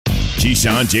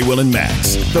Keyshawn, J. Will, and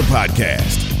Max, the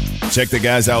podcast. Check the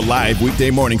guys out live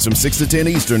weekday mornings from 6 to 10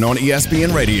 Eastern on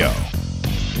ESPN Radio.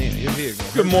 Man, you're here.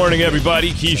 Good morning, everybody.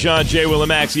 Keyshawn, J. Will, and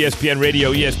Max, ESPN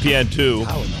Radio, ESPN2.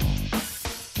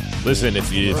 Listen,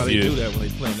 if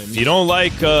you don't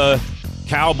like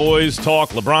Cowboys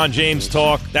talk, LeBron James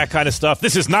talk, that kind of stuff,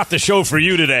 this is not the show for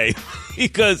you today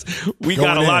because we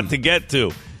got a lot to get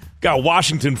to. Got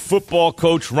Washington football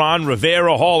coach Ron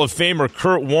Rivera, Hall of Famer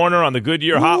Kurt Warner on the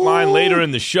Goodyear Hotline later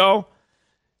in the show.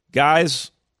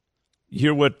 Guys, you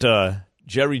hear what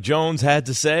Jerry Jones had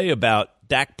to say about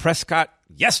Dak Prescott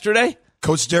yesterday?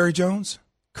 Coach Jerry Jones?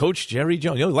 Coach Jerry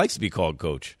Jones. You know, he likes to be called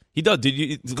coach. He does.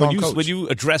 When you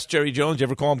address Jerry Jones, you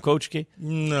ever call him Coach, Key?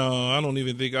 No, I don't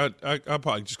even think. I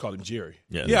probably just called him Jerry.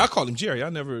 Yeah, I called him Jerry. I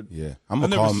never. Yeah, I'm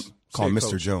going to call him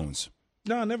Mr. Jones.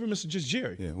 No, I never Mr. Just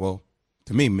Jerry. Yeah, well.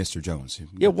 To me, Mr. Jones.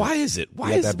 Yeah, why is it?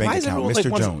 Why is that bank account,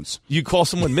 Mr. Jones? You call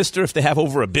someone Mr. if they have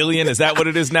over $1 billion? Is that what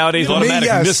it is nowadays? Automatic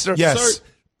Mr. Yes.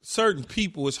 Certain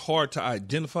people, it's hard to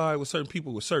identify with certain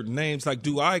people with certain names. Like,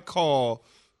 do I call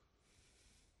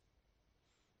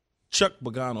Chuck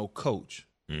Pagano Coach?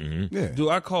 Mm-hmm. Yeah. Do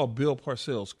I call Bill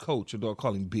Parcells Coach, or do I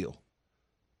call him Bill?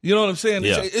 You know what I'm saying?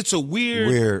 Yeah. It's a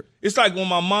weird. It's like when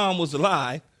my mom was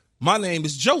alive. My name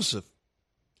is Joseph,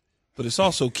 but it's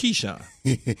also Keyshawn.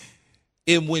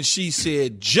 And when she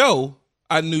said Joe,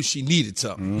 I knew she needed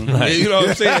something. Right. You know what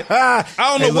I'm saying? I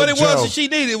don't know what it was that she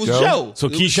needed. It was Joe. So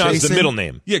Keyshawn's the middle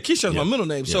name. Yeah, Keyshawn's my middle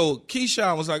name. Yeah. So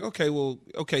Keyshawn was like,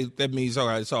 okay, that means all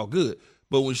right, it's all good.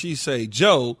 But when she say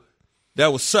Joe,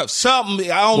 that was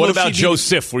something. I don't know. What about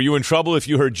Joseph? Were you in trouble if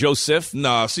you heard Joseph?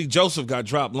 Nah, see, Joseph got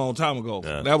dropped a long time ago.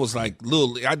 Yeah. That was like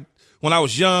when I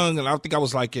was young, and I think I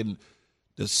was like in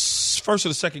the first or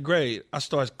the second grade, I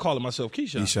started calling myself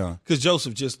Keyshawn. Because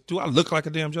Joseph do I look like a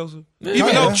damn Joseph?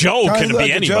 Even though Joe can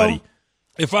be anybody.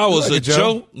 If I was a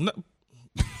Joe, no,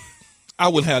 I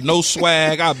would have no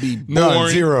swag. I'd be boring. None,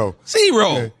 zero.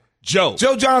 Okay. Joe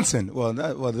Johnson. Well,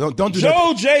 don't do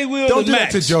Joe that. J. Will Don't do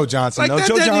Max. that to Joe Johnson. Like,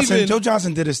 no, Joe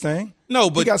Johnson did his thing. No,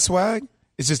 but he got swag.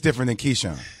 It's just different than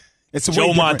Keyshawn. It's a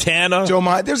Joe Montana.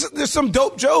 There's some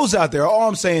dope Joes out there. All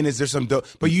I'm saying is there's some dope,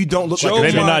 but you don't look like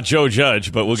maybe not Joe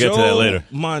Judge, but we'll get to that later.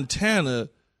 Montana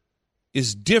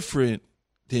is different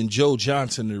than Joe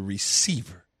Johnson, the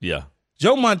receiver. Yeah.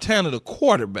 Joe Montana, the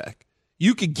quarterback.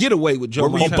 You could get away with Joe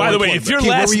Montana. Oh, by the way, if your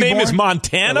last name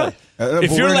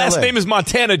is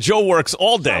Montana, Joe works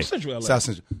all day. South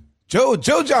Central.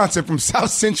 Joe Johnson from South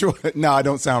Central. No, I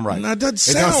don't sound right. No, it doesn't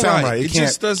sound right. It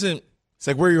just doesn't. It's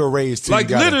like where you were raised. Like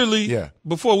literally,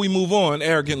 before we move on,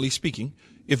 arrogantly speaking,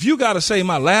 if you got to say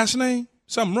my last name,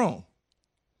 something wrong.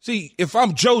 See, if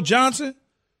I'm Joe Johnson,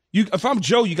 if I'm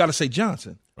Joe, you got to say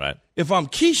Johnson. Right. If I'm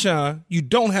Keyshawn, you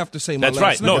don't have to say my last name.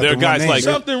 That's right. No, there are guys like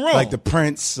something wrong. Like the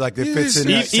Prince, like it fits in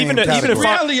that same even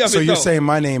category. So you're saying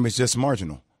my name is just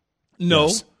marginal? No.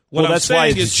 Yes. Well, that's why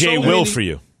it's J. Will for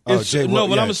you. J. Will. No,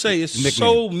 what I'm gonna say is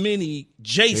so many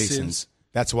Jasons.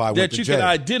 That's why I went that to you J. can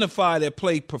identify that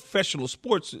played professional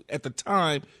sports at the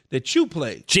time that you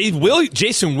played.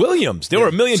 Jason Williams. There were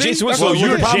a million Jason Williams. So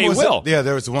you're J. Will. Yeah,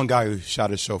 there was one guy who shot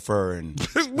his chauffeur, and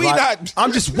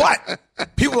I'm just what?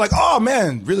 People were like, oh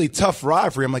man, really tough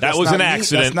ride for him. Like that was an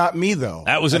accident. That's not me though.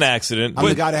 That was an accident. I'm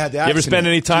the guy that had the accident. You ever spend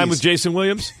any time with Jason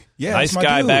Williams? Yeah, nice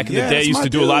guy back in the day. Used to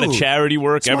do a lot of charity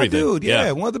work. That's everything. My dude.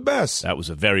 Yeah, one of the best. That was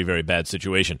a very, very bad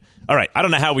situation. All right, I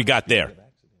don't know how we got there.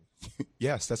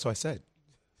 Yes, that's what I said.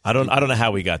 I don't know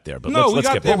how we got there, but let's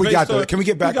get back. Can we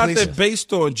get back, please? We got please? that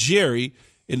based on Jerry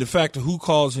and the fact of who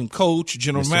calls him coach,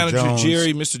 general manager, Jones.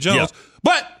 Jerry, Mr. Jones. Yeah.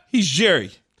 But he's Jerry.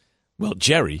 Well,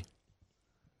 Jerry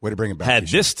way to bring it back, had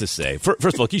this to say.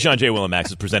 First of all, Keyshawn, J. Will, and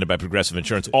Max is presented by Progressive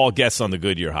Insurance. All guests on the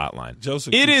Goodyear Hotline.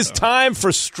 It is time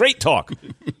for Straight Talk,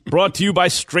 brought to you by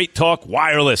Straight Talk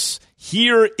Wireless.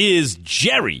 Here is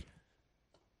Jerry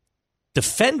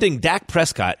defending Dak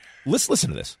Prescott. Let's listen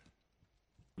to this.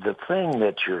 The thing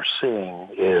that you're seeing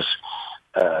is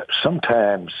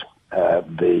sometimes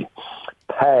the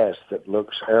pass that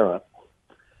looks errant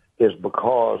is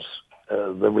because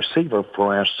the receiver,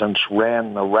 for instance,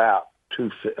 ran the route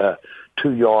 2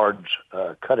 yards,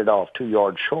 cut it off 2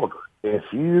 yards shorter. If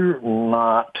you're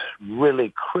not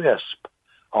really crisp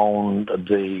on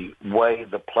the way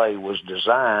the play was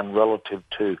designed relative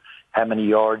to how many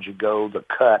yards you go, the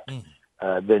cut,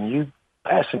 then your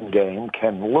passing game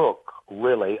can look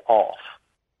really off.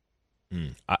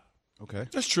 Okay,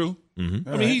 that's true. Mm-hmm.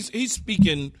 I mean, he's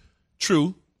speaking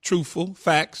truthful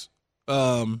facts.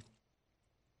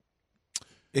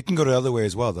 It can go the other way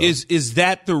as well, though. Is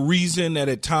that the reason that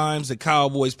at times the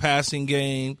Cowboys' passing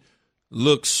game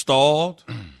looks stalled?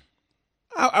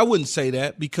 I wouldn't say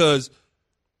that, because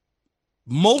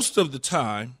most of the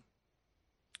time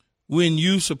when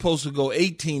you're supposed to go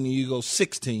 18 and you go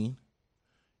 16,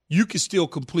 you can still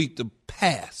complete the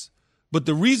pass. But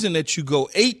the reason that you go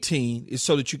 18 is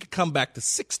so that you can come back to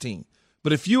 16.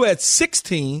 But if you at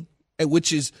 16,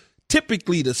 which is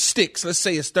typically the sticks, let's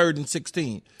say it's 3rd and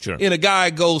 16, sure, and a guy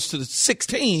goes to the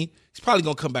 16, he's probably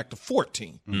going to come back to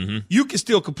 14. Mm-hmm. You can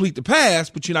still complete the pass,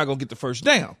 but you're not going to get the first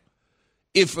down.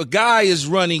 If a guy is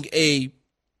running a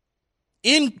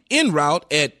in route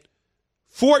at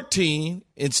 14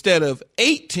 instead of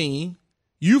 18,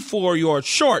 you 4 yards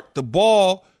short. The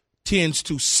ball tends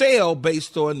to sail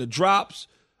based on the drops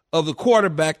of the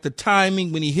quarterback, the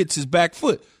timing when he hits his back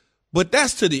foot. But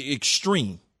that's to the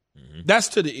extreme. Mm-hmm. That's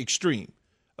to the extreme.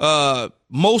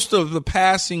 Most of the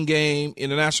passing game in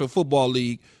the National Football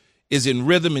League is in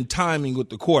rhythm and timing with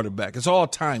the quarterback. It's all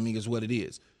timing is what it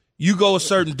is. You go a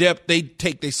certain depth, they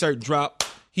take their certain drop.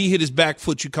 He hit his back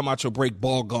foot, you come out your break,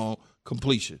 ball gone,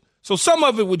 completion. So some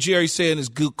of it, what Jerry's saying, is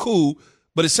good, cool,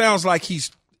 but it sounds like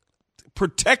he's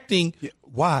protecting the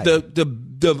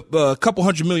couple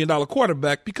 $100 million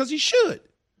quarterback because he should.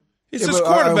 It's his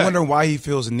quarterback. I wonder why he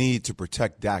feels a need to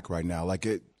protect Dak right now. Like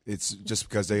it's just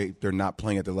because they're not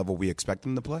playing at the level we expect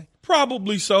them to play?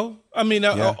 Probably so. I mean,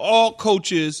 all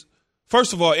coaches,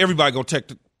 first of all, everybody's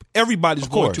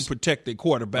going to protect their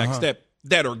quarterbacks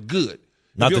that are good.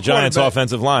 Not the Giants'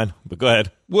 offensive line, but go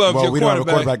ahead. Well, if your we don't have a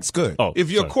quarterback that's good.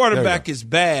 If your quarterback is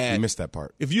bad, you missed that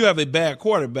part. If you have a bad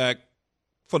quarterback,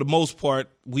 for the most part,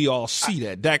 we all see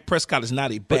that. Dak Prescott is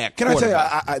not a bad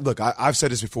quarterback. I tell you, I've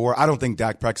said this before. I don't think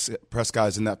Dak Prescott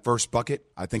is in that first bucket.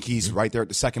 I think he's right there at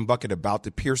the second bucket, about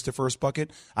to pierce the first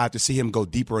bucket. I have to see him go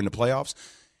deeper in the playoffs.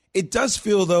 It does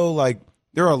feel, though, like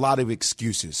there are a lot of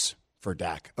excuses for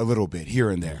Dak, a little bit here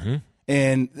and there. Mm-hmm.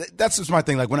 And that's just my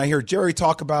thing. Like when I hear Jerry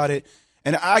talk about it,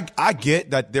 and I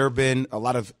get that there have been a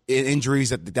lot of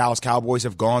injuries that the Dallas Cowboys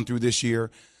have gone through this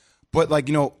year. But, like,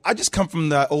 I just come from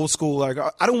the old school, like,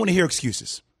 I don't want to hear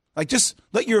excuses. Like, just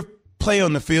let your play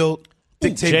on the field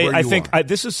dictate Jay, where you are.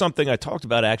 This is something I talked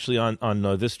about, actually,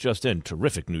 on This Just In.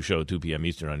 Terrific new show, 2 p.m.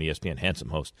 Eastern on ESPN, handsome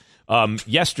host,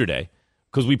 yesterday,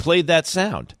 because we played that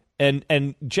sound.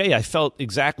 And Jay, I felt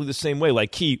exactly the same way.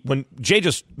 Like, Key, when Jay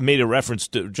just made a reference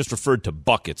to, just referred to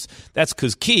buckets, that's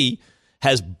because Key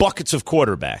has buckets of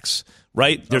quarterbacks,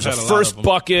 right? There's a first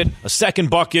bucket, a second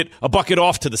bucket, a bucket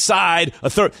off to the side, a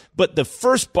third. But the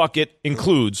first bucket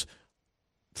includes,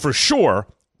 for sure,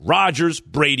 Rodgers,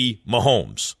 Brady,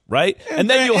 Mahomes, right? And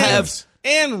then you'll have...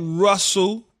 And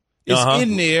Russell is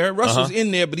in there. Russell's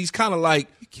in there, but he's kind of like...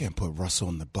 You can't put Russell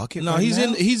in the bucket. No, right he's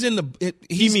now. He's in the...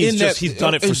 He's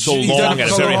done it for so long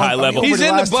at a very high level. He's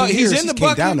in the bucket. He's in the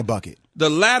bucket. Down the bucket. The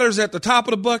ladder's at the top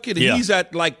of the bucket, and he's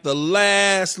at, like, the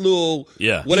last little,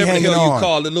 whatever the hell you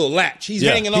call it, little latch. He's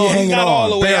hanging on. He's not all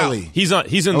the way out.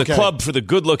 He's in the club for the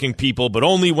good-looking people, but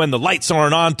only when the lights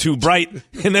aren't on too bright,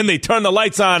 and then they turn the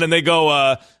lights on, and they go,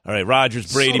 all right,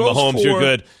 Rodgers, Brady, Mahomes, you're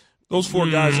good. Those 4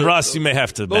 guys are... Russ, you may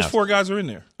have to... Those 4 guys are in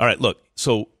there. All right, look,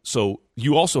 so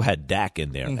you also had Dak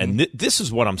in there, and this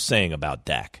is what I'm saying about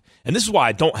Dak, and this is why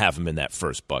I don't have him in that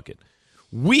first bucket.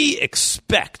 We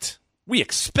expect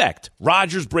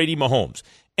Rodgers, Brady, Mahomes.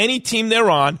 Any team they're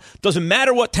on, doesn't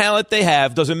matter what talent they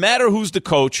have, doesn't matter who's the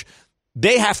coach,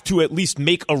 they have to at least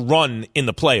make a run in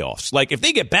the playoffs. Like, if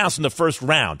they get bounced in the first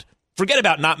round, forget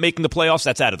about not making the playoffs,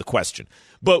 that's out of the question.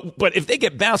 But if they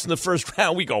get bounced in the first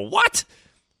round, we go, what?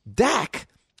 Dak,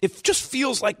 it just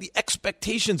feels like the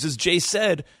expectations, as Jay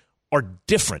said, are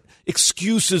different.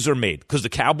 Excuses are made because the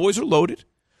Cowboys are loaded.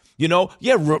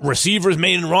 Receivers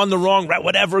may run the wrong route,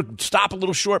 whatever, stop a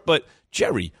little short. But,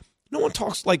 Jerry, no one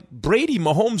talks like Brady,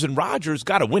 Mahomes, and Rodgers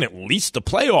got to win at least a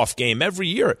playoff game every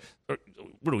year.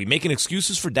 What are we making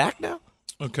excuses for Dak now?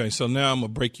 Okay, so now I'm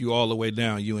going to break you all the way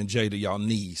down, you and Jay, to y'all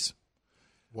knees.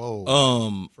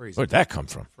 Whoa. Where'd that come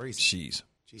from? Jeez.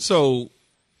 So.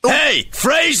 Hey,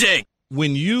 phrasing!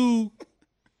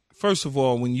 First of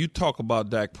all, when you talk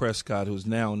about Dak Prescott, who's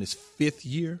now in his 5th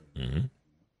year in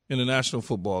the National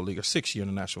Football League, or 6th year in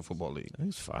the National Football League. I think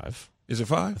it's 5. Is it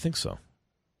 5? I think so.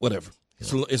 Whatever.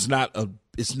 Yeah. It's not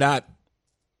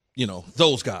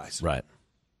those guys. Right.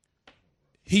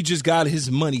 He just got his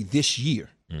money this year.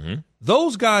 Mm-hmm.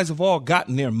 Those guys have all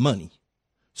gotten their money.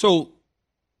 So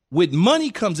with money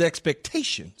comes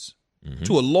expectations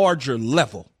to a larger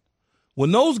level.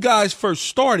 When those guys first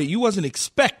started, you wasn't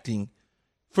expecting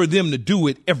for them to do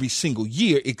it every single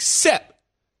year, except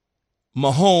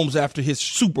Mahomes after his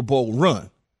Super Bowl run.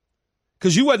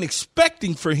 Because you wasn't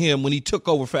expecting for him when he took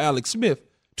over for Alex Smith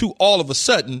to all of a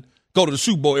sudden go to the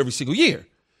Super Bowl every single year.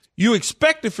 You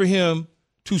expected for him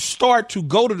to start to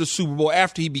go to the Super Bowl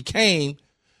after he became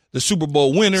the Super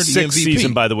Bowl winner, the MVP. 6th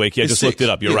season, by the way. I just looked it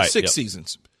up. You're right. 6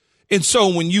 seasons. And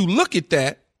so when you look at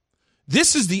that,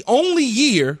 this is the only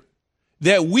year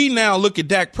that we now look at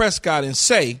Dak Prescott and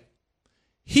say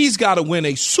he's got to win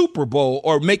a Super Bowl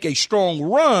or make a strong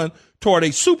run toward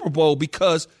a Super Bowl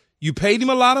because you paid him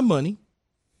a lot of money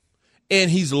and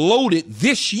he's loaded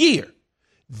this year.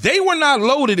 They were not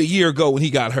loaded a year ago when he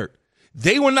got hurt.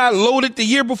 They were not loaded the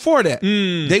year before that.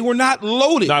 They were not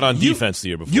loaded. Not on defense the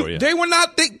year before, yeah. They were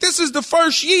not. This is the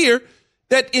first year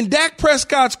that in Dak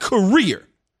Prescott's career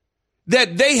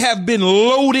that they have been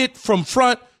loaded from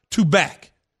front to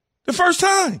back. The first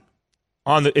time.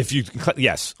 On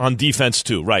defense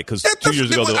too, right? Because 2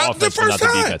 years ago the offense was not the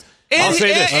defense. I'll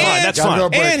say this, fine, that's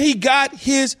fine. And he got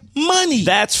his money.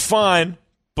 That's fine,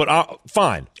 but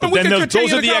fine. But then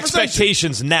those are the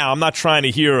expectations now. I'm not trying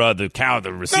to hear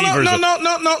the receivers.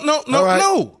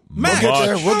 No. Matt,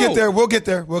 We'll get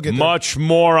there. Much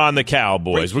more on the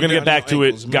Cowboys. We're going to get back to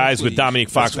it, guys, with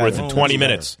Domonique Foxworth in 20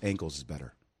 minutes. Ankles is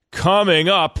better. Coming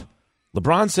up,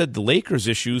 LeBron said the Lakers'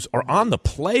 issues are on the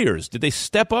players. Did they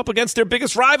step up against their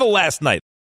biggest rival last night?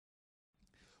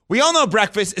 We all know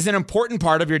breakfast is an important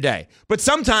part of your day, but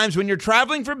sometimes when you're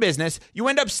traveling for business, you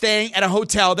end up staying at a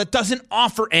hotel that doesn't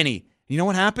offer any. You know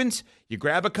what happens? You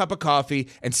grab a cup of coffee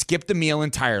and skip the meal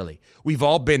entirely. We've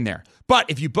all been there. But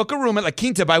if you book a room at La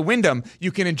Quinta by Wyndham,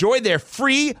 you can enjoy their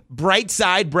free Bright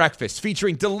Side breakfast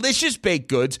featuring delicious baked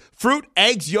goods, fruit,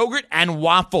 eggs, yogurt, and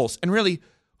waffles. And really,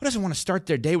 who doesn't want to start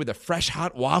their day with a fresh,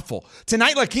 hot waffle?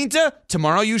 Tonight, La Quinta,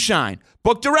 tomorrow you shine.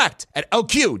 Book direct at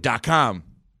LQ.com.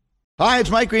 Hi, it's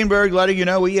Mike Greenberg letting you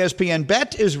know ESPN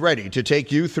Bet is ready to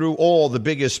take you through all the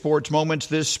biggest sports moments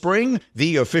this spring.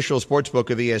 The official sportsbook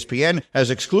of ESPN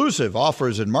has exclusive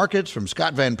offers and markets from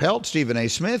Scott Van Pelt, Stephen A.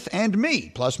 Smith, and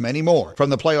me, plus many more. From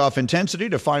the playoff intensity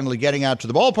to finally getting out to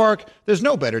the ballpark, there's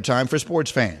no better time for sports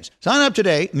fans. Sign up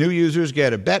today. New users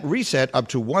get a bet reset up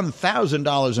to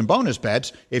 $1,000 in bonus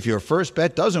bets if your first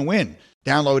bet doesn't win.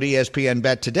 Download ESPN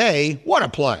Bet today. What a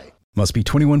play. Must be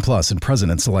 21 plus and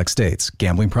present in select states.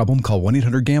 Gambling problem? Call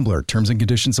 1-800-GAMBLER. Terms and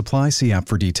conditions apply. See app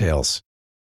for details.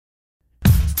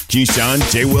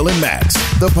 Keyshawn, J. Will, and Max,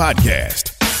 the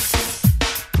podcast.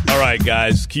 All right,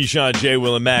 guys. Keyshawn, J.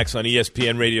 Will, and Max on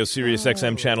ESPN Radio, Sirius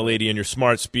XM Channel 80, and your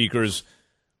smart speakers.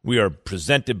 We are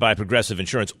presented by Progressive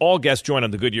Insurance. All guests join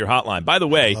on the Goodyear Hotline. By the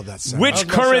way, which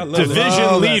current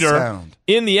division leader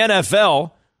in the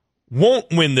NFL won't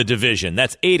win the division?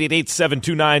 That's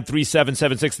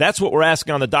 888-729-3776. That's what we're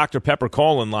asking on the Dr. Pepper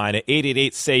call-in line at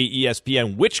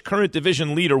 888-SAY-ESPN. Which current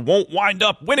division leader won't wind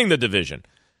up winning the division?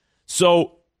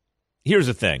 So here's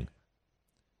the thing.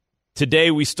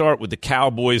 Today we start with the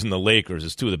Cowboys and the Lakers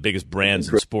as two of the biggest brands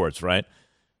in sports, right?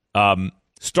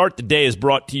 Start the day is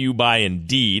brought to you by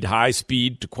Indeed, high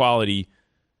speed to quality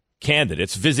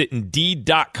candidates. Visit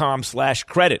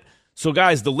Indeed.com/credit. So,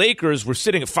 guys, the Lakers were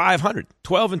sitting at 500,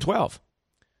 12-12,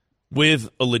 with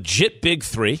a legit big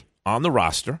three on the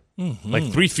roster, like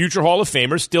three future Hall of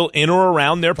Famers still in or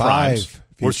around their primes.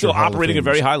 We're still operating at a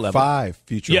very high level. 5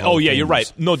 future Hall of Famers. You're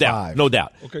right. No doubt. No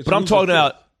doubt. Okay, but I'm talking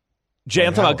about, Jay,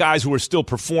 I'm talking about guys who are still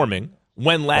performing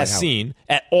when last seen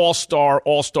at all-star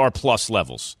plus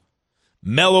levels.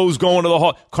 Melo's going to the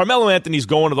Hall. Carmelo Anthony's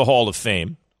going to the Hall of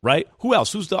Fame, right? Who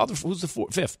else? Who's the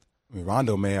fifth? I mean,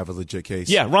 Rondo may have a legit case.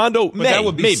 Yeah, Rondo but that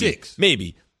would be maybe, 6.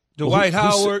 Maybe. Dwight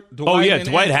Howard.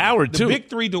 Dwight Howard, too. The big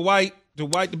three, Dwight,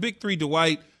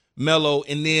 Melo,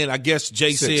 and then I guess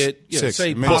Jay said,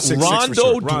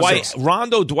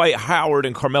 Rondo, Dwight Howard,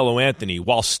 and Carmelo Anthony,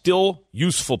 while still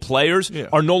useful players,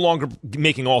 are no longer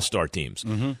making all-star teams.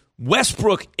 Mm-hmm.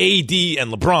 Westbrook, AD,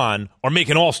 and LeBron are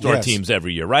making all-star teams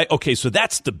every year, right? Okay, so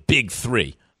that's the big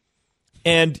three.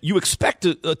 And you expect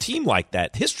a team like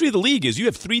that. History of the league is you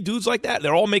have three dudes like that.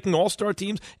 They're all making all-star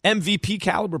teams, MVP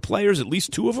caliber players, at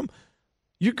least two of them.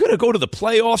 You're going to go to the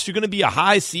playoffs. You're going to be a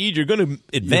high seed. You're going to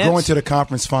advance. You're going to the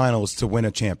conference finals to win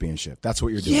a championship. That's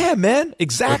what you're doing. Yeah, man.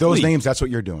 Exactly. With those names, that's what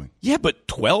you're doing. Yeah, but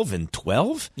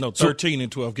 12-12? No,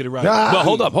 13-12. Get it right. Well,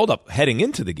 hold up. Heading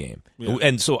into the game. Yeah.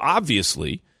 And so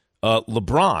obviously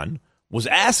LeBron was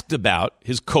asked about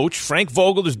his coach, Frank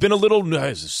Vogel. There's been a little,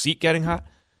 is his seat getting hot?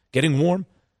 Getting warm?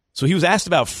 So he was asked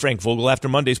about Frank Vogel after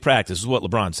Monday's practice. This is what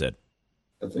LeBron said.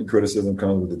 I think criticism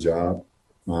comes with the job.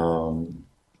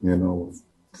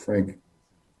 Frank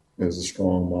is a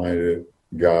strong-minded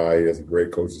guy. He has a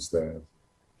great coaching staff.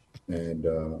 And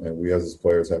we as his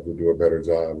players have to do a better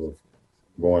job of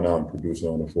going out and producing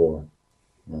on the floor.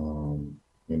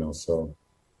 So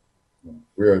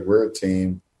we're a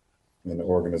team and an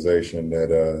organization that,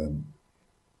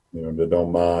 that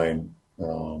don't mind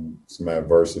some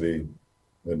adversity,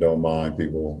 that don't mind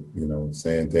people,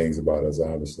 saying things about us,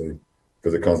 obviously,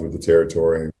 because it comes with the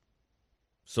territory.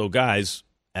 So, guys,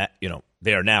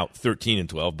 They are now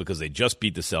 13-12 because they just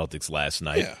beat the Celtics last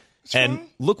night. Yeah, and fine.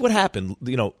 Look what happened.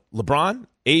 LeBron,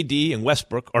 AD, and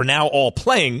Westbrook are now all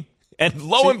playing, and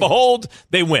lo and behold,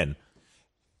 they win.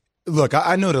 Look,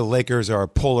 I know the Lakers are a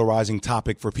polarizing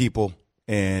topic for people,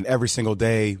 and every single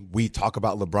day we talk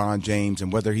about LeBron James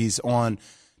and whether he's on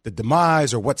the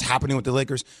demise or what's happening with the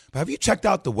Lakers. But have you checked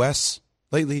out the West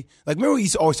lately? Like, remember we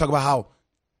used to always talk about how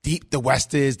deep the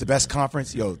West is, the best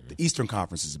conference? The Eastern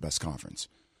Conference is the best conference.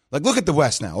 Like, look at the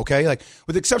West now, okay? Like,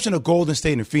 with the exception of Golden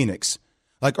State and Phoenix,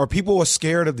 like, are people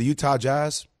scared of the Utah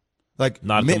Jazz? Like,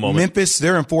 not at the moment. Memphis,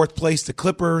 they're in 4th place. The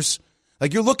Clippers,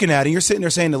 like, you're looking at it, you're sitting there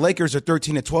saying the Lakers are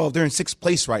 13-12. They're in 6th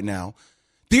place right now.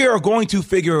 They are going to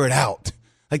figure it out.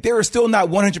 Like, they are still not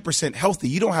 100% healthy.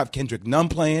 You don't have Kendrick Nunn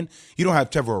playing. You don't have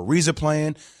Trevor Ariza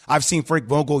playing. I've seen Frank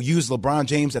Vogel use LeBron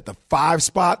James at the 5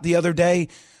 spot the other day.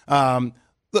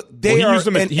 Look,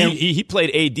 he played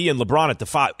AD and LeBron at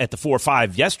the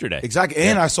 4-5 yesterday. Exactly,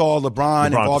 and I saw LeBron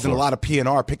involved in a lot of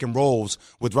P&R pick and rolls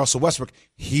with Russell Westbrook.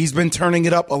 He's been turning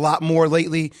it up a lot more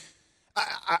lately.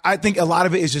 I think a lot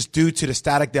of it is just due to the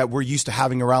static that we're used to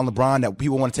having around LeBron, that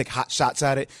people want to take hot shots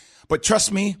at it. But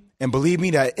trust me and believe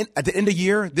me that at the end of the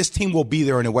year, this team will be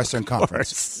there in the Western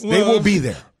Conference. They will be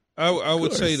there. I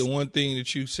would say the one thing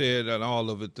that you said on all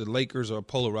of it, the Lakers are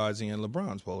polarizing and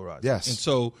LeBron's polarizing. Yes. And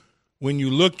so when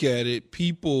you look at it,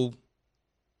 people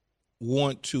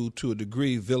want to a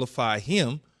degree, vilify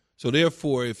him. So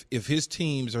therefore, if his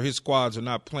teams or his squads are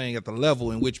not playing at the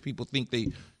level in which people think they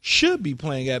should be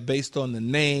playing at based on the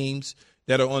names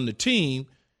that are on the team,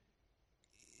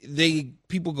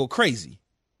 people go crazy.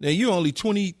 Now, you're only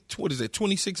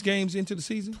 26 games into the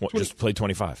season? Just played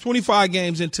 25. 25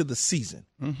 games into the season.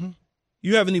 Mm-hmm.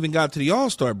 You haven't even got to the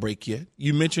All-Star break yet.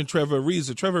 You mentioned Trevor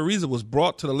Ariza. Trevor Ariza was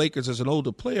brought to the Lakers as an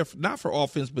older player, not for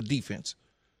offense but defense.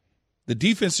 The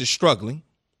defense is struggling.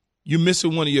 You're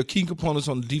missing one of your key components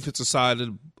on the defensive side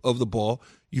of the ball.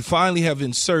 You finally have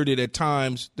inserted at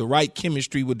times the right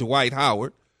chemistry with Dwight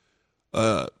Howard.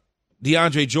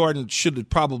 DeAndre Jordan should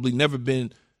have probably never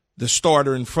been the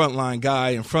starter and frontline guy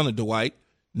in front of Dwight.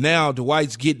 Now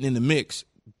Dwight's getting in the mix.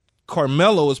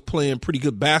 Carmelo is playing pretty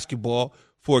good basketball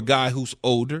for a guy who's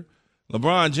older.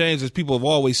 LeBron James, as people have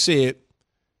always said,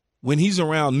 when he's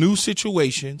around new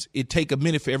situations, it take a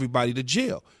minute for everybody to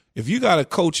gel. If you got a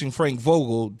coach in Frank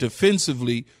Vogel,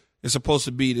 defensively is supposed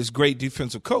to be this great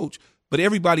defensive coach, but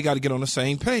everybody got to get on the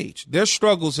same page. Their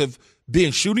struggles have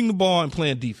been shooting the ball and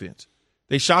playing defense.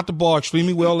 They shot the ball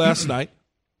extremely well last night,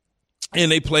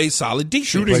 and they played solid defense.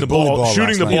 Shooting the ball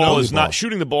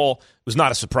was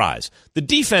not a surprise. The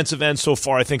defensive end so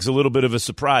far, I think, is a little bit of a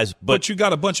surprise. But you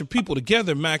got a bunch of people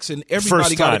together, Max, and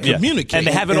everybody got to communicate. And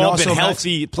they haven't all been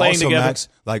healthy playing together. Max,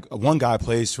 like one guy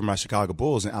plays for my Chicago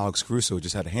Bulls, and Alex Caruso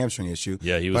just had a hamstring issue.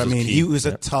 Yeah, he was. He was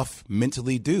a tough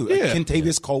mentally dude. Yeah.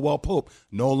 Kentavious Caldwell-Pope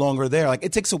no longer there. Like,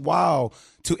 it takes a while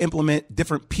to implement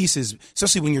different pieces,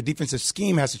 especially when your defensive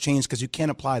scheme has to change because you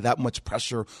can't apply that much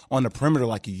pressure on the perimeter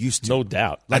like you used to. No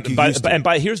doubt.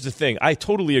 Here's the thing. I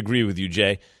totally agree with you,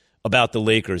 Jay, about the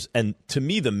Lakers. And to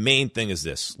me, the main thing is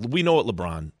this. We know what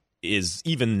LeBron is,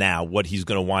 even now, what he's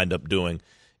going to wind up doing.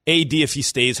 AD, if he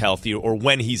stays healthy or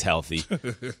when he's healthy.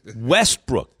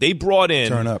 Westbrook, they brought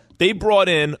in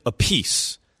a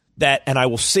piece that, and I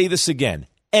will say this again,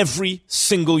 every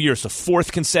single year. It's the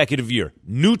 4th consecutive year.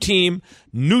 New team,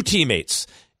 new teammates.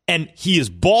 And he is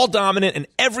ball dominant, and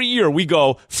every year we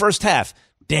go, first half,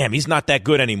 damn, he's not that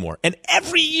good anymore. And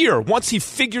every year, once he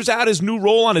figures out his new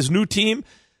role on his new team,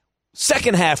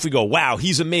 second half we go, wow,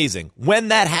 he's amazing. When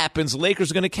that happens, the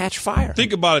Lakers are going to catch fire.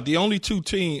 Think about it. The only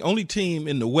team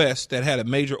in the West that had a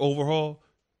major overhaul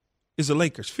is the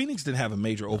Lakers. Phoenix didn't have a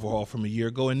major overhaul from a year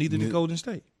ago, and neither did Golden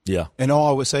State. Yeah. And all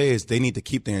I would say is they need to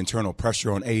keep the internal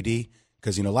pressure on AD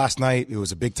because, last night it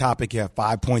was a big topic. You had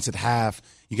 5 points at half.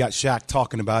 You got Shaq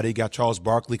talking about it. You got Charles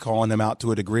Barkley calling them out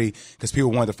to a degree because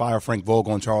people wanted to fire Frank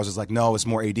Vogel, and Charles is like, no, it's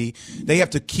more AD. They have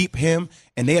to keep him,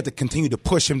 and they have to continue to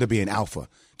push him to be an alpha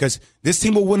because this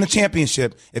team will win the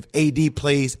championship if AD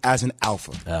plays as an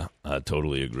alpha. Yeah, I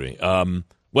totally agree.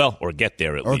 Or get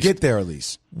there at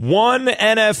least. One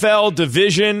NFL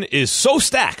division is so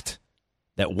stacked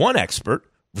that one expert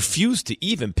refused to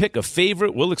even pick a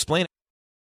favorite. We'll explain.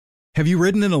 Have you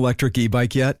ridden an electric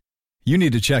e-bike yet? You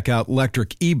need to check out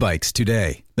Electric E-Bikes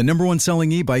today, the #1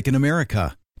 selling e-bike in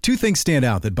America. 2 things stand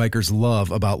out that bikers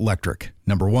love about Electric.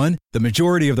 Number 1, the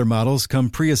majority of their models come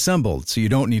pre-assembled, so you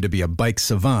don't need to be a bike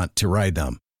savant to ride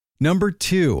them. Number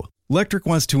 2, Electric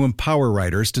wants to empower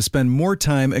riders to spend more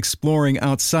time exploring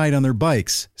outside on their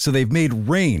bikes, so they've made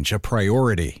range a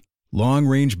priority.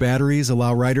 Long-range batteries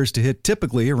allow riders to hit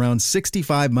typically around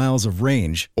 65 miles of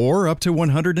range or up to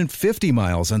 150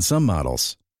 miles on some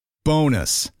models.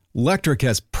 Bonus, Lectric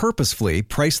has purposefully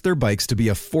priced their bikes to be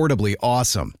affordably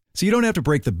awesome, so you don't have to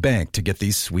break the bank to get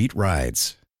these sweet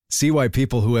rides. See why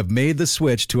people who have made the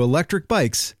switch to electric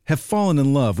bikes have fallen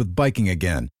in love with biking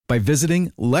again by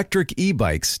visiting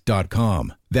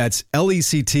lectricebikes.com. That's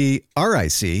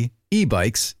LECTRIC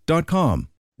ebikes.com.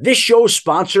 This show is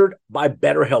sponsored by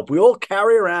BetterHelp. We all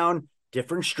carry around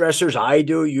different stressors. I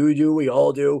do, you do, we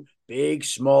all do, big,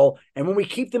 small. And when we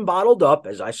keep them bottled up,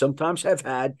 as I sometimes have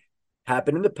had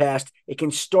happen in the past, it can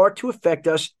start to affect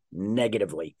us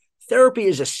negatively. Therapy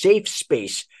is a safe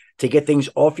space to get things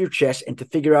off your chest and to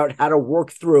figure out how to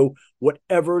work through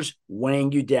whatever's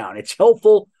weighing you down. It's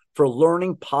helpful for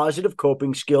learning positive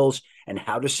coping skills and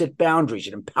how to set boundaries.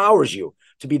 It empowers you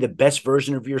to be the best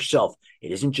version of yourself.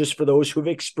 It isn't just for those who've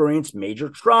experienced major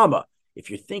trauma. If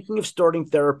you're thinking of starting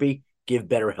therapy, give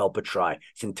BetterHelp a try.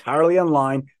 It's entirely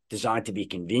online, designed to be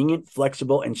convenient,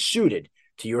 flexible, and suited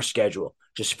to your schedule.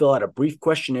 Just fill out a brief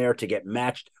questionnaire to get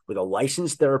matched with a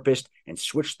licensed therapist and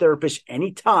switch therapists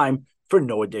anytime for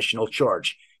no additional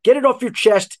charge. Get it off your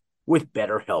chest with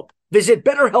BetterHelp. Visit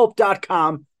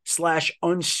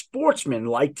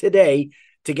BetterHelp.com/unsportsmanlike today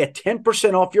to get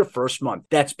 10% off your first month.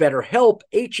 That's BetterHelp,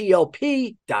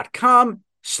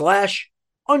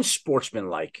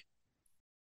 HELP.com/unsportsmanlike.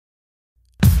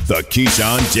 The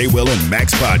Keyshawn, J. Will, and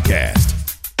Max podcast.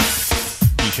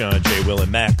 Keyshawn, J. Will,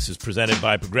 and Max is presented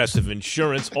by Progressive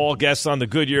Insurance. All guests on the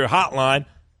Goodyear Hotline.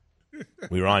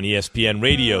 We're on ESPN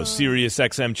Radio, Sirius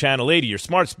XM Channel 80, your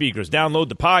smart speakers. Download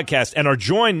the podcast and are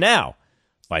joined now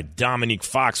by Domonique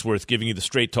Foxworth, giving you the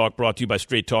Straight Talk, brought to you by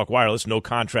Straight Talk Wireless. No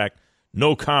contract,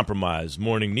 no compromise.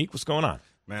 Morning, Neek. What's going on?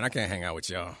 Man, I can't hang out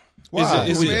with y'all. Why?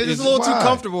 It's a little too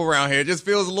comfortable around here. It just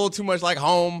feels a little too much like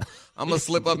home. I'm going to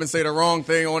slip up and say the wrong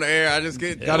thing on the air. I just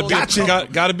get Got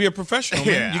to be a professional,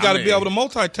 man. Yeah, you got to be able to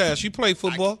multitask. You play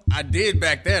football. I did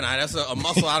back then. That's a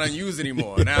muscle I don't use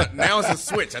anymore. Now it's a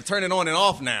switch. I turn it on and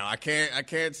off now. I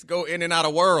can't go in and out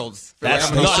of worlds. Stay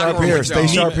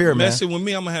sharp here, man. Messing with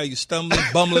me, I'm going to have you stumbling,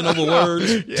 bumbling over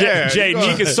words. Jay,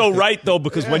 Neek is so right, though,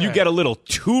 because when you get a little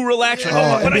too relaxed,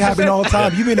 it be happening all the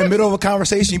time. You be in the middle of a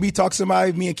conversation, you be talking to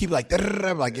somebody, me and keep like,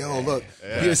 I'm like, yo, look,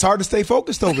 it's hard to stay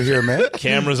focused over here, man.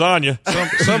 Camera's on you.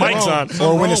 Mic's on.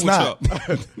 Or when it's not.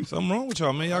 Something wrong with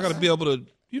y'all, man. Y'all got to be able to,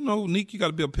 Neek, you got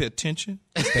to be able to pay attention.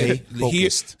 Stay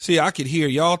focused. See, I could hear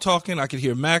y'all talking. I could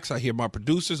hear Max. I hear my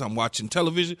producers. I'm watching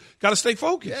television. Got to stay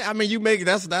focused. Yeah, I mean,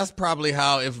 that's probably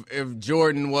how if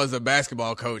Jordan was a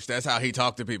basketball coach, that's how he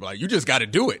talked to people. Like, you just got to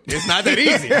do it. It's not that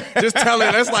easy. Just tell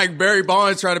him. That's like Barry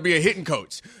Bonds trying to be a hitting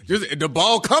coach. Just the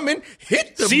ball coming,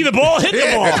 hit the See the ball, hit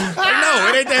the ball. No,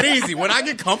 it ain't that easy. When I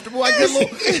get comfortable, I get a little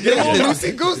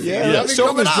loosey goosey. Yeah,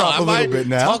 shoulders drop a little bit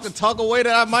now. Talk a way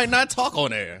that I might not talk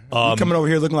on air. You coming over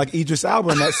here looking like Idris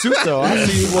Elba in that suit, though. I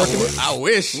see you working it. I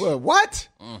wish. What?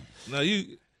 No,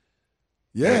 you.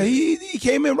 Yeah, he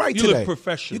came in right You today. look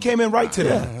professional. You came in right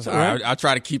today. I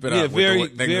try to keep it Yeah, up. very,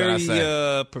 with the things that I say.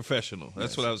 very professional.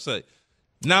 That's what I would say.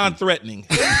 Non-threatening.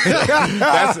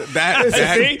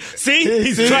 See?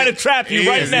 He's trying to trap you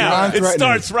right now. It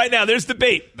starts right now. There's the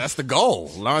bait. That's the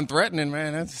goal. Non-threatening,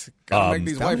 man. That's gotta make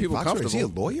these white people comfortable. Is he a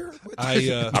lawyer?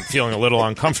 I'm feeling a little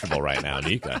uncomfortable right now,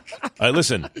 Nika.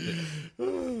 Listen,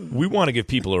 we want to give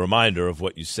people a reminder of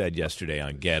what you said yesterday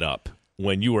on Get Up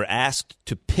when you were asked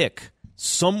to pick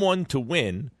someone to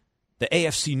win the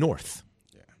AFC North.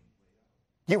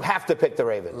 You have to pick the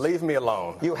Ravens. Leave me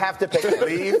alone. You have to pick the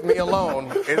Leave me alone.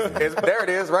 There it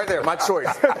is, right there. My choice.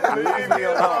 Leave me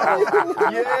alone.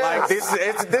 Like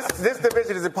this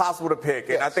division is impossible to pick,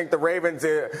 and I think the Ravens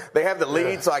they have the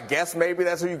lead, so I guess maybe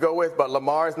that's who you go with. But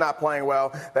Lamar is not playing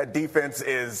well. That defense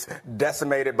is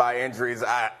decimated by injuries.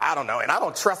 I don't know, and I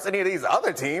don't trust any of these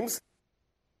other teams.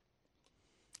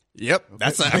 Yep,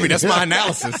 that's my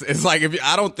analysis. It's like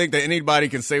I don't think that anybody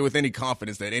can say with any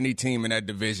confidence that any team in that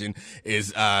division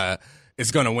is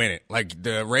going to win it. Like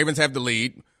the Ravens have the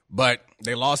lead, but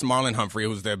they lost Marlon Humphrey, who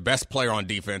was their best player on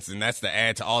defense, and that's to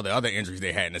add to all the other injuries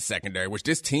they had in the secondary. Which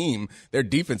this team, their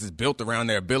defense is built around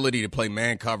their ability to play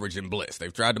man coverage and blitz.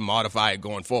 They've tried to modify it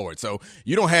going forward, so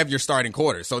you don't have your starting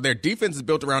quarters. So their defense is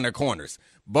built around their corners.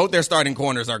 Both their starting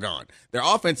corners are gone. Their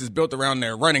offense is built around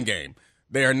their running game.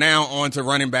 They are now on to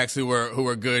running backs who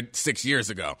were good 6 years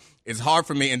ago. It's hard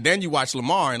for me. And then you watch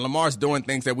Lamar, and Lamar's doing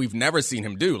things that we've never seen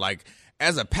him do. Like,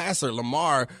 as a passer,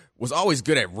 Lamar was always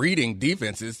good at reading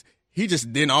defenses. He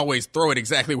just didn't always throw it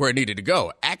exactly where it needed to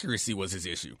go. Accuracy was his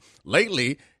issue.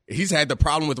 Lately, he's had the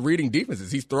problem with reading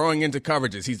defenses. He's throwing into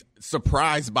coverages. He's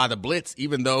surprised by the blitz,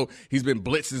 even though he's been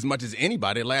blitzed as much as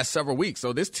anybody the last several weeks.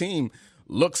 So this team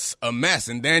looks a mess.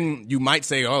 And then you might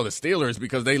say, oh, the Steelers,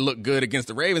 because they look good against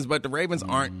the Ravens, but the Ravens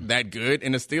aren't that good.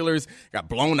 And the Steelers got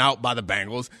blown out by the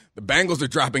Bengals. The Bengals are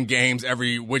dropping games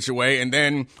every which way. And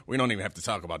then we don't even have to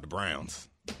talk about the Browns.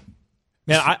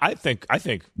 Man, I think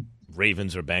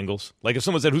Ravens or Bengals. Like if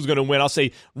someone said who's going to win, I'll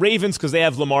say Ravens because they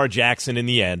have Lamar Jackson in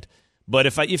the end. But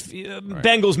if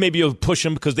Bengals, maybe you'll push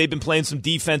them because they've been playing some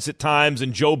defense at times,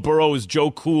 and Joe Burrow is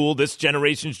Joe Cool. This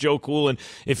generation's Joe Cool. And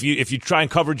if you try and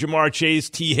cover Jamar Chase,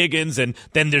 T. Higgins, and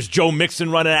then there's Joe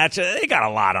Mixon running at you, they got a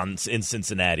lot in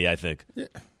Cincinnati, I think.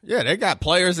 Yeah, they got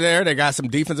players there. They got some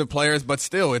defensive players, but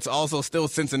still, it's also still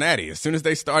Cincinnati. As soon as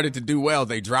they started to do well,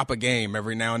 they drop a game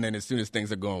every now and then as soon as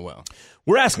things are going well.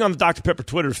 We're asking on the Dr. Pepper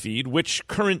Twitter feed which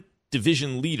current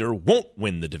division leader won't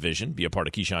win the division. Be a part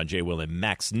of Keyshawn, J. Will, and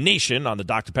Max Nation on the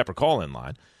Dr. Pepper call-in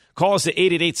line. Call us at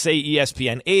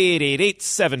 888-SAY-ESPN,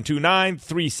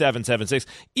 888-729-3776.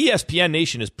 ESPN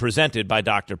Nation is presented by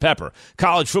Dr. Pepper.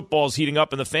 College football is heating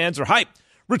up and the fans are hyped.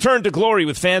 Return to glory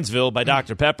with Fansville by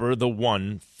Dr. Pepper, the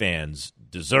one fans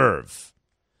deserve.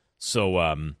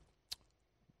 So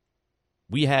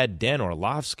we had Dan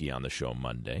Orlovsky on the show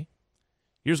Monday.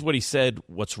 Here's what he said,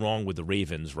 what's wrong with the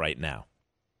Ravens right now.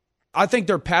 I think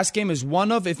their pass game is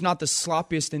one of, if not the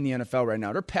sloppiest in the NFL right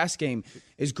now. Their pass game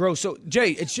is gross. So,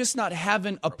 Jay, it's just not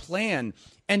having a plan.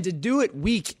 And to do it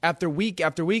week after week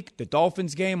after week, the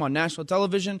Dolphins game on national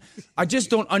television, I just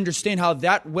don't understand how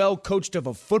that well-coached of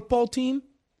a football team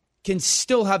can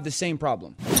still have the same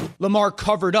problem. Lamar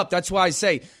covered up. That's why I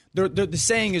say the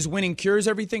saying is winning cures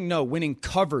everything. No, winning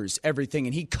covers everything.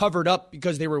 And he covered up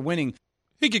because they were winning.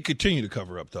 He could continue to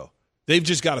cover up, though. They've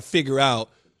just got to figure out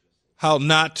how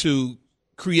not to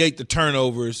create the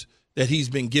turnovers that he's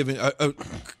been given.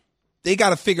 They got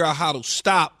to figure out how to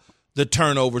stop the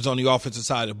turnovers on the offensive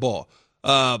side of the ball.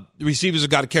 The receivers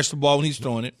have got to catch the ball when he's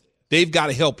throwing it. They've got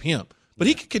to help him. But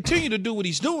he can continue to do what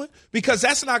he's doing because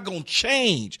that's not going to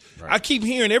change. Right. I keep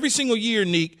hearing every single year,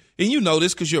 Neek, and you know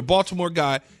this because you're a Baltimore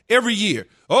guy, every year,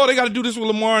 oh, they got to do this with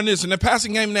Lamar and this and the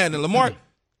passing game and that. And Lamar,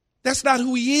 that's not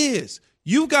who he is.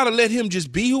 You've got to let him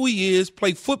just be who he is,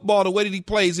 play football the way that he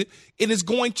plays it, and it's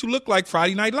going to look like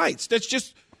Friday Night Lights. That's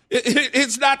just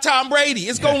it's not Tom Brady.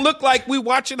 It's going to look like we're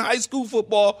watching high school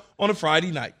football on a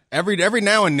Friday night. Every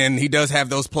now and then he does have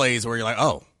those plays where you're like,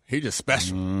 oh, he's just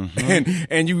special. Mm-hmm.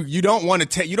 And you don't want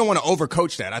to you don't want to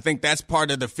overcoach that. I think that's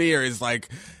part of the fear is like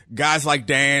guys like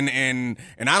Dan and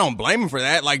I don't blame him for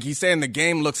that. Like he's saying the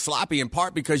game looks sloppy in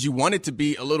part because you want it to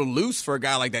be a little loose for a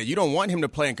guy like that. You don't want him to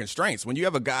play in constraints. When you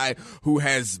have a guy who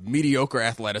has mediocre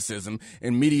athleticism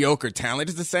and mediocre talent,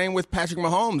 it's the same with Patrick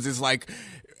Mahomes. It's like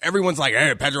everyone's like,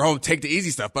 hey, Patrick Mahomes, take the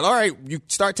easy stuff. But all right, you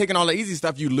start taking all the easy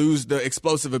stuff, you lose the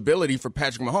explosive ability for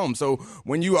Patrick Mahomes. So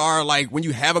when you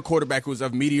have a quarterback who's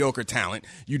of mediocre talent,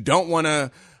 you don't want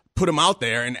to put him out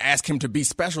there and ask him to be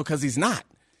special because he's not.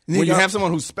 When you have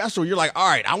someone who's special, you're like, all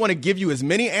right, I want to give you as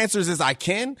many answers as I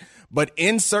can, but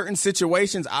in certain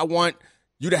situations, I want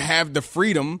you to have the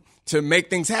freedom to make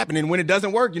things happen. And when it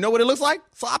doesn't work, you know what it looks like?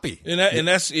 Sloppy. And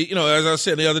that's, as I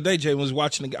said the other day, Jay was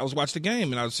watching the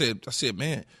game, and I said,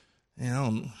 man,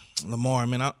 Lamar,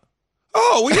 man, I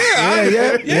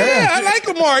like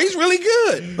Lamar. He's really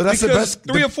good. But that's the best.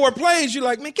 3 or 4 plays, you're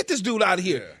like, man, get this dude out of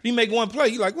here. You make one play,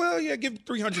 you're like, well, yeah, give him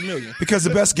 $300 million. Because the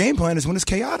best game plan is when it's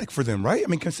chaotic for them, right? I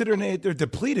mean, considering they're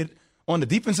depleted on the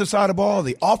defensive side of the ball,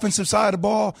 the offensive side of the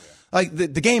ball, like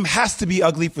the game has to be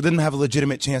ugly for them to have a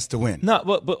legitimate chance to win. No,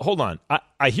 but hold on.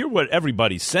 I hear what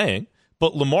everybody's saying,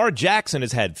 but Lamar Jackson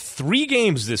has had 3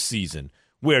 games this season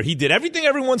where he did everything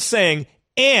everyone's saying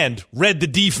and read the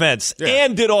defense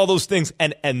and did all those things.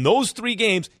 And those 3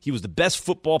 games, he was the best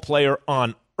football player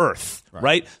on earth,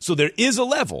 right? So there is a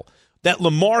level that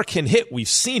Lamar can hit. We've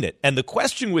seen it. And the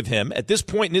question with him at this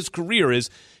point in his career is,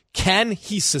 can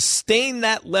he sustain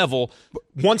that level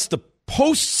once the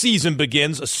postseason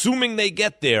begins, assuming they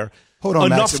get there, enough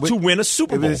Max, to win a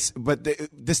Super Bowl?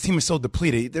 This team is so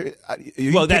depleted. Are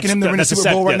you picking them to win a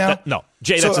Super Bowl right now? No.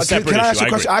 Jay, that's a separate issue. Can I ask you a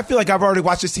question? I feel like I've already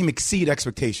watched this team exceed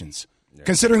expectations,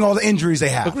 considering all the injuries they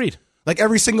have. Agreed. Like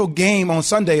every single game on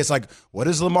Sunday, it's like, what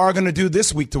is Lamar going to do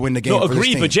this week to win the game? No,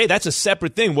 agreed, but Jay, that's a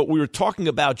separate thing. What we were talking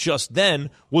about just then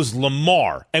was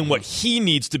Lamar and what he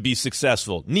needs to be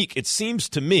successful. Neek, it seems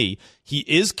to me he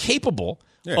is capable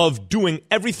of doing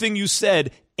everything you said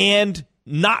and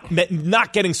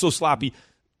not getting so sloppy.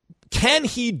 Can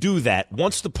he do that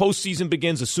once the postseason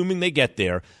begins, assuming they get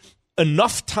there,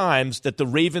 enough times that the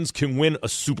Ravens can win a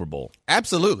Super Bowl?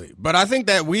 Absolutely. But I think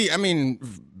that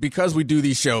because we do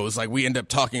these shows, like we end up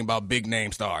talking about big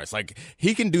name stars. Like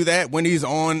he can do that when he's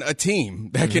on a team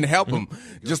that can help him,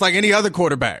 just like any other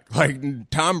quarterback. Like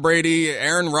Tom Brady,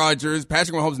 Aaron Rodgers,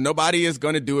 Patrick Mahomes, nobody is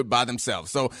going to do it by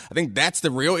themselves. So I think that's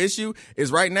the real issue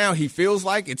is right now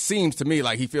it seems to me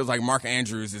like he feels like Mark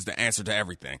Andrews is the answer to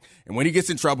everything. And when he gets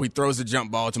in trouble, he throws a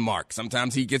jump ball to Mark.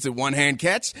 Sometimes he gets a one-hand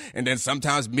catch, and then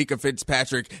sometimes Mika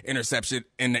Fitzpatrick interception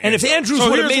in the end zone. If Andrews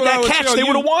would have made that catch, they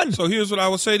would have won. So here's what I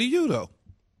would say to you, though.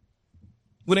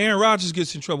 When Aaron Rodgers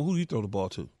gets in trouble, who do you throw the ball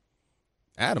to?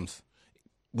 Adams.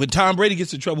 When Tom Brady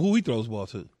gets in trouble, who he throws the ball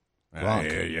to?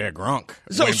 Gronk. Gronk.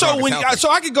 So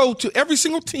I could go to every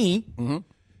single team,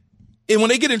 and when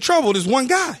they get in trouble, there's one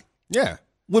guy. Yeah.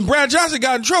 When Brad Johnson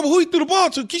got in trouble, who he threw the ball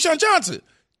to? Keyshawn Johnson.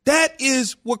 That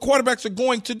is what quarterbacks are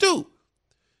going to do.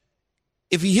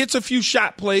 If he hits a few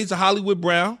shot plays to Hollywood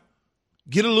Brown,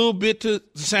 get a little bit to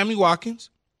Sammy Watkins,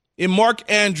 and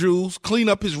Mark Andrews clean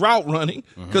up his route running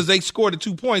because they scored the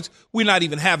 2 points, we're not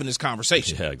even having this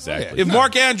conversation. Yeah, exactly. If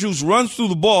Mark Andrews runs through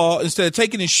the ball instead of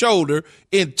taking his shoulder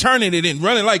and turning it and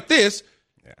running like this,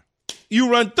 you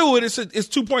run through it, it's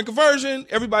 2-point conversion,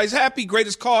 everybody's happy,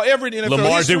 greatest call ever in NFL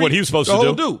Lamar history. did what he was supposed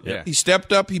to do. Yeah. He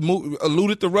stepped up, he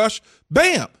eluded the rush,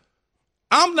 bam.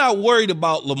 I'm not worried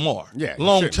about Lamar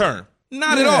long term.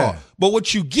 Not at all. But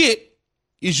what you get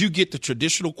is you get the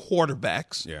traditional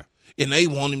quarterbacks, and they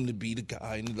want him to be the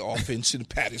guy in the offense and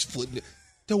pat his foot.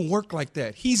 Don't work like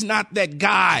that. He's not that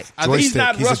guy. He's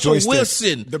not Russell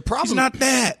Wilson. He's not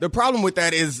that. The problem with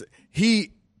that is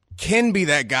he can be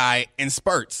that guy in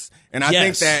spurts. And I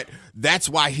think that's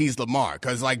why he's Lamar.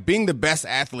 Because, like, being the best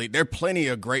athlete, there are plenty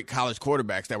of great college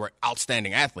quarterbacks that were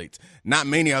outstanding athletes. Not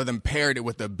many of them paired it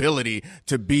with the ability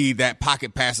to be that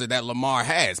pocket passer that Lamar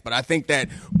has. But I think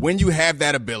that when you have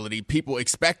that ability, people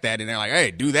expect that. And they're like,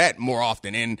 hey, do that more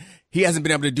often. And he hasn't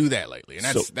been able to do that lately. And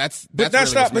that's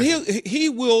really not. But he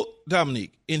will,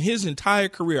 Dominique, in his entire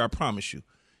career, I promise you,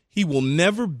 he will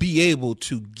never be able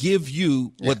to give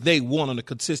you what they want on a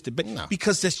consistent basis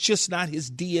because that's just not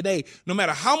his DNA. No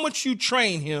matter how much you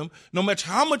train him, no matter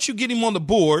how much you get him on the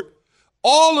board,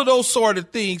 all of those sort of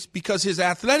things, because his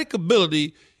athletic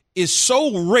ability is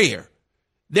so rare,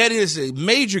 that is a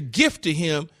major gift to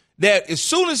him that as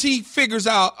soon as he figures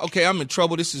out, okay, I'm in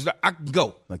trouble, I can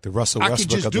go. Like the Russell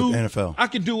Westbrook of the NFL. I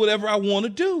can do whatever I want to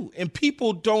do. And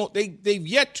people don't, they've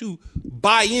yet to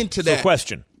buy into that.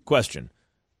 So question.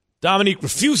 Dominique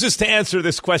refuses to answer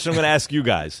this question I'm going to ask you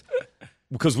guys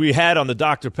because we had on the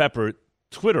Dr. Pepper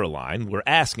Twitter line, we're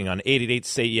asking on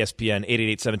 888-SAY-ESPN,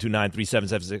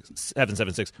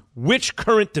 888-729-3776, which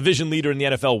current division leader in the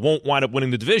NFL won't wind up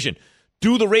winning the division?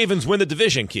 Do the Ravens win the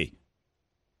division, Key?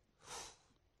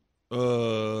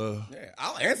 I'll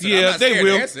answer. Yeah, they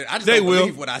will. I just don't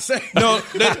believe what I say. No,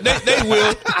 they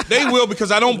will. They will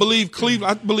because I don't believe Cleveland.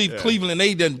 I believe Cleveland.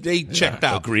 They checked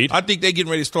out. Agreed. I think they're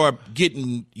getting ready to start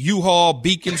getting U-Haul,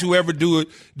 Beacons, whoever do it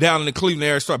down in the Cleveland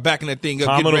area, start backing that thing up.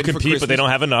 Tomlin will compete, compete, but they don't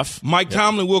have enough. Mike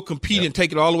Tomlin will compete and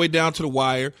take it all the way down to the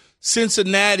wire.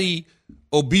 Cincinnati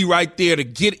will be right there to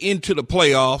get into the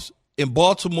playoffs, and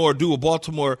Baltimore do what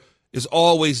Baltimore is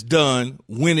always done,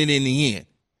 winning in the end.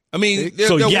 I mean,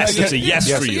 so yes, it's a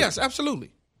yes for you. Yes,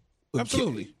 absolutely.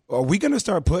 Absolutely. Are we going to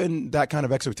start putting that kind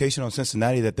of expectation on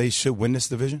Cincinnati that they should win this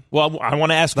division? Well, I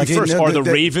want to ask you first, are the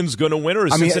Ravens going to win or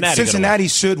is Cincinnati Cincinnati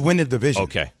should win the division.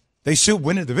 Okay. They should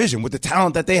win the division with the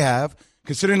talent that they have,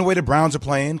 considering the way the Browns are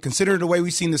playing, considering the way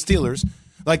we've seen the Steelers.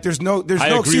 Like, there's no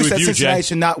excuse that Cincinnati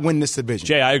should not win this division.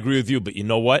 Jay, I agree with you, but you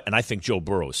know what? And I think Joe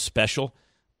Burrow is special.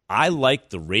 I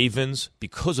like the Ravens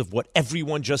because of what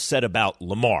everyone just said about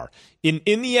Lamar. In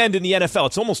the end, in the NFL,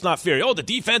 it's almost not fair. Oh, the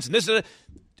defense and this and that.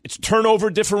 It's turnover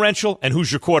differential and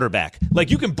who's your quarterback. Like,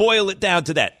 you can boil it down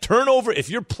to that. Turnover, if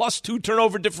you're +2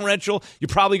 turnover differential, you're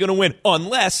probably going to win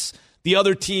unless the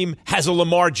other team has a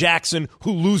Lamar Jackson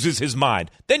who loses his mind.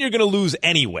 Then you're going to lose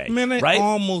anyway. Man, they right?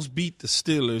 almost beat the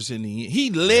Steelers in the end. He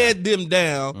led them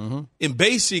down and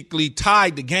basically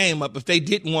tied the game up if they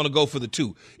didn't want to go for the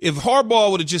 2. If Harbaugh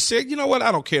would have just said, you know what,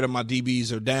 I don't care that my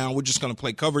DBs are down. We're just going to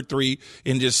play cover 3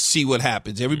 and just see what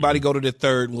happens. Everybody go to the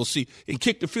 3rd and we'll see. And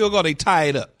kick the field goal, they tie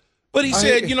it up. But he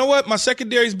said, you know what, my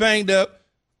secondary's banged up.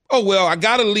 Oh, well, I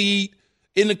got a lead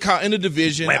in the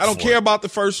division. I don't care about the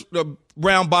first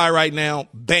round bye right now.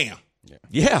 Bam.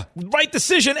 Yeah, right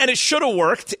decision, and it should have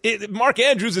worked. Mark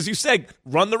Andrews, as you said,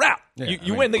 run the route. Yeah,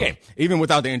 you win the game. Even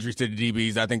without the injuries to the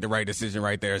DBs, I think the right decision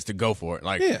right there is to go for it.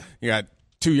 Like, you got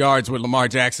 2 yards with Lamar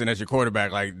Jackson as your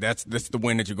quarterback. Like, that's the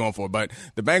win that you're going for. But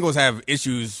the Bengals have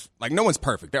issues. Like, no one's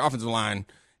perfect. Their offensive line,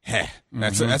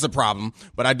 that's a problem.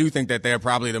 But I do think that they're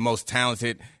probably the most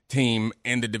talented team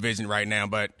in the division right now.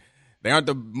 But They aren't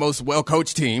the most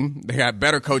well-coached team. They got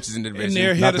better coaches in the division. And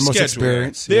they're ahead of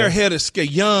schedule. They're ahead of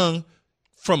schedule. Young,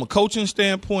 from a coaching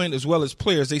standpoint as well as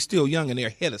players, they still young and they're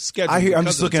ahead of schedule. I'm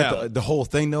just looking at the whole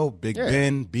thing, though. Big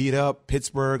Ben, beat up,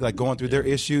 Pittsburgh, like going through their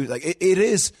issues. Like it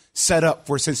is set up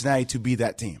for Cincinnati to be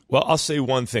that team. Well, I'll say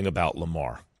one thing about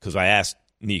Lamar, because I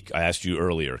asked you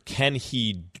earlier, can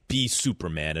he be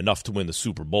Superman enough to win the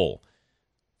Super Bowl?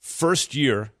 First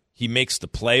year, he makes the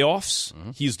playoffs.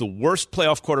 Mm-hmm. He's the worst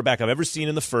playoff quarterback I've ever seen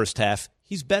in the first half.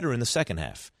 He's better in the second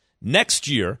half. Next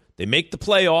year, they make the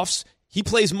playoffs. He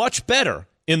plays much better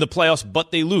in the playoffs, but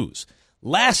they lose.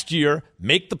 Last year,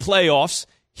 make the playoffs.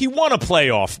 He won a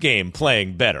playoff game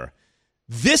playing better.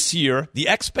 This year, the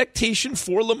expectation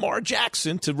for Lamar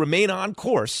Jackson to remain on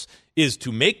course is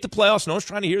to make the playoffs. No one's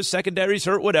trying to hear his secondary's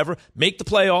hurt, whatever. Make the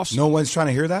playoffs. No one's trying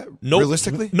to hear that? No,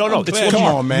 realistically? No. It's Come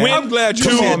on, man. I'm glad you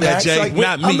said that, Jay. Like,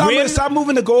 not me. I'm not going to stop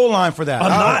moving the goal line for that. I'm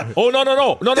not. Oh, no.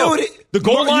 Dude, the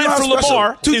goal line for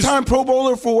Lamar is two-time Pro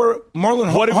Bowler for Marlon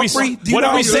Humphrey. What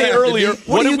did we say earlier?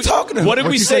 What are you talking about? What did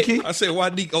we say? I said, why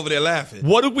Nick over there laughing?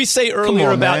 What did we say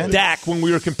earlier about Dak when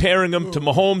we were comparing him to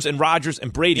Mahomes and Rodgers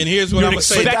and Brady? And here's what I'm going to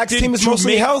say. Dak's team is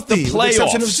mostly healthy, with the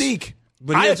exception of Zeke.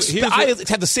 But I had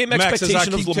the same expectation Max, as I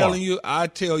keep of Lamar. telling you, I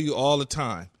tell you all the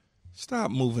time,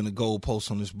 stop moving the goalposts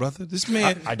on this brother. This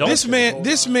man, I don't.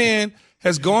 This man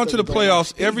has gone to the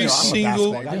playoffs every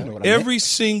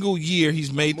single year.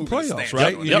 He's made the playoffs,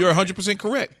 right? Yep. You're 100%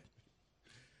 correct.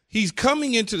 He's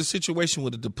coming into the situation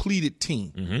with a depleted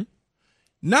team. Mm-hmm.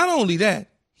 Not only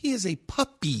that, he is a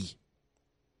puppy.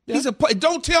 Yeah. He's a puppy.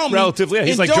 Don't tell me. Relatively, yeah,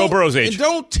 he's like Joe Burrow's age. And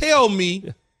don't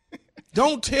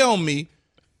tell me.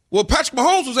 Well, Patrick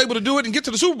Mahomes was able to do it and get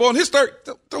to the Super Bowl in his third.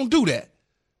 Don't do that.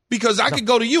 Because I could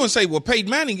go to you and say, well,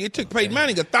 Peyton Manning, it took Peyton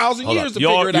Manning 1,000 years to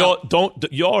figure it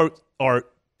out. Y'all are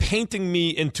painting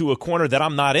me into a corner that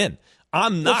I'm not in.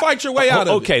 I'm not. Well, fight your way out of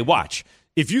it. Okay, watch.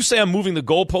 If you say I'm moving the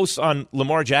goalposts on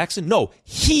Lamar Jackson, no,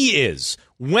 he is.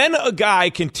 When a guy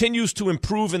continues to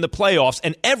improve in the playoffs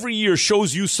and every year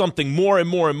shows you something more and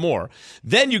more and more,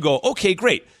 then you go, okay,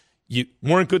 great. You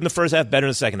weren't good in the first half, better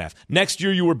in the second half. Next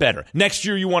year, you were better. Next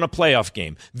year, you won a playoff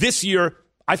game. This year,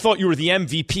 I thought you were the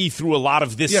MVP through a lot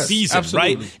of this season,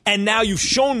 absolutely. Right? And now you've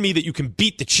shown me that you can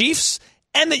beat the Chiefs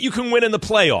and that you can win in the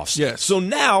playoffs. Yes. So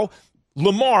now,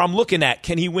 Lamar, I'm looking at,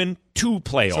 can he win 2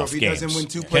 playoff games? So if he doesn't win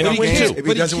 2 playoff games, if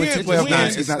he doesn't win 2 playoff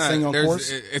games, he's not staying on course?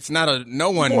 It's not a –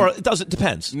 no one – Or it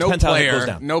depends. No Depends player, how it goes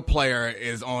down. no player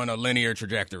is on a linear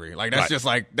trajectory. Like, that's just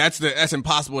like – that's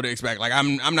impossible to expect. Like,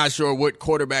 I'm not sure what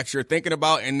quarterbacks you're thinking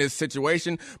about in this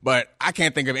situation, but I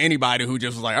can't think of anybody who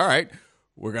just was like, all right –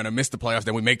 we're going to miss the playoffs,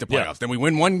 then we make the playoffs. Then we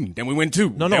win 1, then we win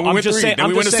 2. No, then we I'm win just 3, saying. then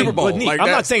we win a Super Bowl. I'm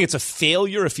not saying it's a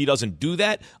failure if he doesn't do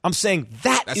that. I'm saying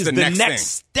that's is the next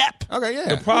step. Okay,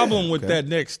 yeah. The problem with that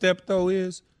next step, though,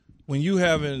 is when you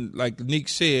having, like Nick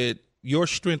said, your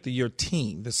strength of your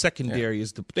team, the secondary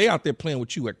is they out there playing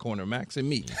with you at corner, Max, and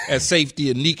me at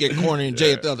safety, and Nick at corner, and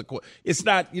Jay at the other corner. It's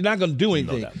not you're not going to do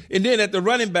anything. And then at the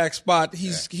running back spot, he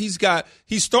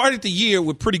started the year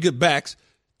with pretty good backs.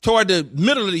 Toward the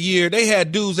middle of the year, they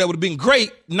had dudes that would have been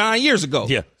great 9 years ago.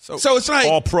 Yeah. So it's like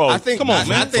all pro. I think, come on,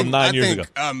 man. From 9 years ago.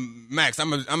 Max, I'm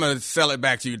gonna sell it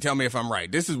back to you. Tell me if I'm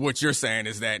right. This is what you're saying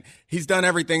is that he's done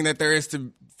everything that there is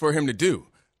for him to do,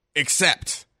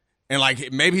 except, and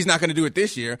like maybe he's not going to do it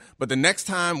this year, but the next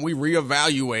time we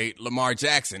reevaluate Lamar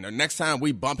Jackson, or next time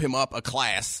we bump him up a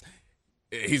class,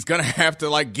 he's going to have to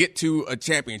like get to a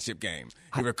championship game,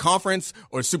 either conference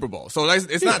or Super Bowl. So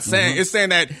it's not saying, it's saying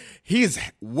that he's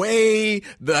way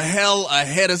the hell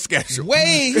ahead of schedule.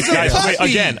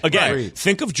 Again, Right.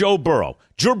 think of Joe Burrow.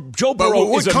 Joe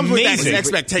Burrow is amazing. With that is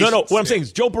expectations. No, what I'm saying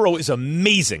is Joe Burrow is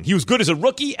amazing. He was good as a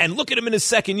rookie, and look at him in his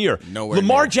second year.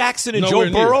 Lamar Jackson and Joe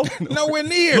Burrow. Nowhere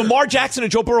near. Lamar Jackson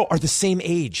and Joe Burrow are the same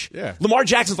age. Yeah. Lamar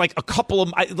Jackson's like a couple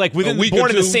of, like within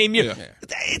born in the same year. Yeah.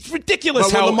 It's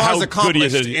ridiculous how Lamar's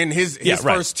accomplished good he is. in his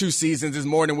first 2 seasons is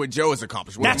more than what Joe has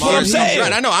accomplished. That's what I'm saying.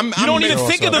 Right. I know. You don't even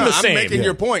think of them the same. I'm making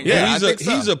your point. Yeah,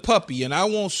 he's a puppy, and I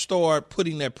won't start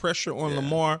putting that pressure on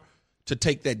Lamar to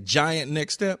take that giant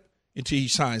next step until he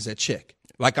signs that check,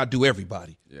 like I do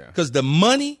everybody. Because the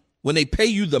money, when they pay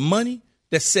you the money,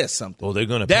 that says something. Well, they're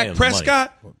going to pay him Dak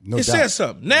Prescott, it says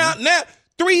something. Now,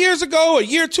 3 years ago, a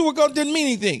year or 2 ago, didn't mean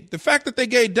anything. The fact that they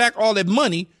gave Dak all that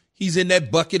money, he's in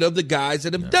that bucket of the guys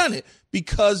that have done it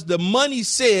because the money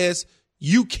says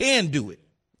you can do it.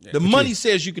 The money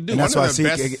says you can do it. That's why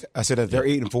I said that they're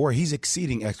 8-4. He's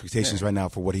exceeding expectations right now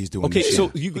for what he's doing. Okay,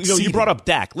 so you brought up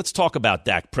Dak. Let's talk about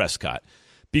Dak Prescott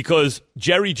because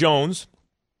Jerry Jones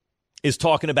is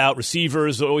talking about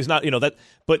receivers, always not, that.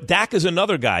 But Dak is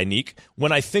another guy, Neek.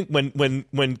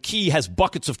 When Key has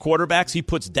buckets of quarterbacks, he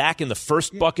puts Dak in the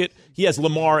first bucket. He has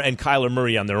Lamar and Kyler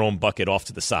Murray on their own bucket off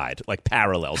to the side, like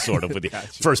parallel sort of with the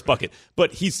first bucket.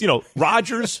 But he's,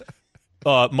 Rodgers,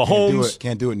 Mahomes.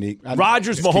 Can't do it, Neek.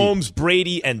 Rodgers, Mahomes,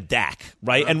 Brady, and Dak,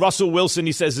 right? And Russell Wilson,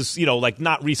 he says, is,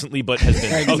 not recently, but has been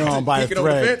hanging on by a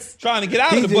thread. Trying to get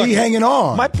out of the bucket. He hanging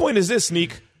on. My point is this,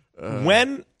 Neek.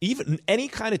 When even any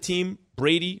kind of team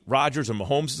Brady, Rodgers, or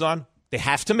Mahomes is on, they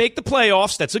have to make the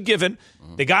playoffs. That's a given.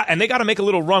 They got to make a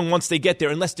little run once they get there,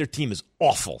 unless their team is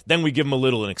awful. Then we give them a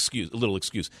little excuse.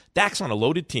 Dak's on a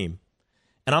loaded team,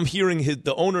 and I'm hearing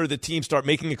the owner of the team start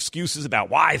making excuses about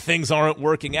why things aren't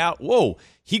working out. Whoa,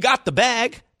 he got the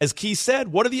bag, as Keith said.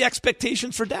 What are the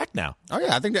expectations for Dak now? Oh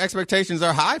yeah, I think the expectations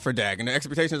are high for Dak, and the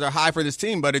expectations are high for this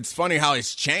team. But it's funny how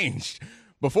it's changed.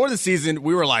 Before the season,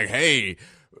 we were like, hey,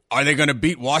 are they going to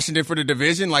beat Washington for the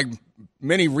division? Like,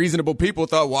 many reasonable people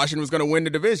thought Washington was going to win the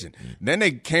division. Then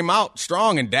they came out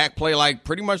strong, and Dak played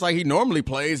pretty much like he normally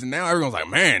plays, and now everyone's like,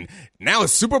 man, now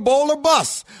it's Super Bowl or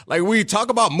bust. Like, we talk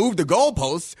about move the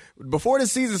goalposts. Before the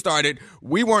season started,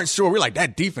 we weren't sure. We're like,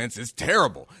 that defense is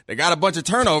terrible. They got a bunch of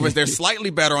turnovers. They're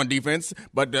slightly better on defense,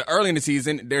 but early in the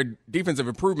season, their defensive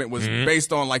improvement was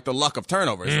based on, the luck of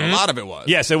turnovers. A lot of it was.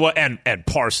 Yes, it was, and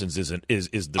Parsons is the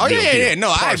real deal. Yeah.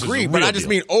 No, Parsons I agree, but I just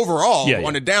mean overall,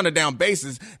 on a down-to-down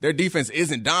basis, their defense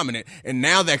isn't dominant, and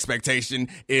now the expectation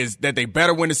is that they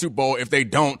better win the Super Bowl. If they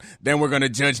don't, then we're going to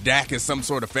judge Dak as some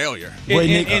sort of failure.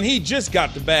 And he just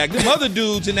got the bag. Them other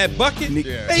dudes in that bucket, they've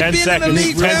 10 been seconds. in the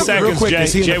league 10 seconds, real quick, Jay.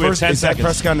 is he Jay, in the first, 10 is Dak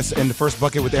seconds. Prescott in the first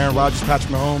bucket with Aaron Rodgers,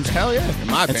 Patrick Mahomes? Hell yeah, in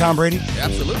my opinion. And Tom Brady? Yeah,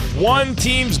 absolutely. One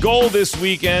team's goal this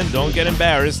weekend. Don't get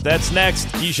embarrassed. That's next.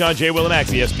 Keyshawn, J. Will, and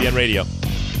Max, ESPN Radio.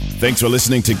 Thanks for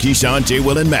listening to Keyshawn, J.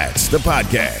 Will, and Max, the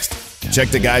podcast. Check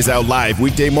the guys out live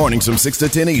weekday mornings from 6 to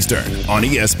 10 Eastern on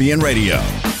ESPN Radio.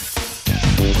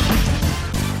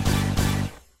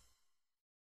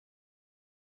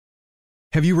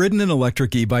 Have you ridden an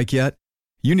electric e-bike yet?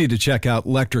 You need to check out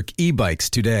Electric E-Bikes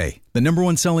today, the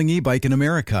 #1 selling e-bike in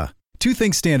America. Two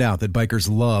things stand out that bikers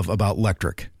love about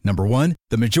Electric. Number one,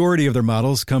 the majority of their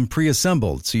models come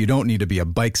pre-assembled, so you don't need to be a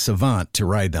bike savant to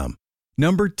ride them.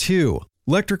 Number two,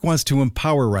 Electric wants to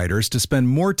empower riders to spend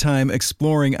more time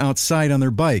exploring outside on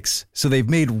their bikes, so they've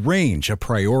made range a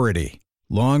priority.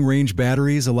 Long-range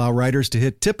batteries allow riders to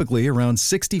hit typically around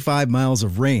 65 miles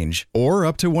of range, or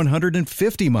up to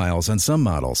 150 miles on some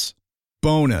models.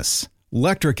 Bonus,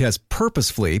 Electric has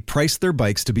purposefully priced their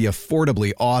bikes to be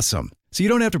affordably awesome, so you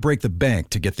don't have to break the bank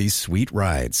to get these sweet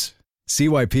rides. See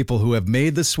why people who have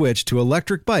made the switch to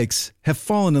electric bikes have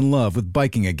fallen in love with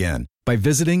biking again by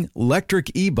visiting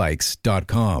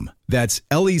electricebikes.com. That's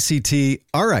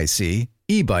LECTRIC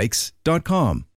ebikes.com.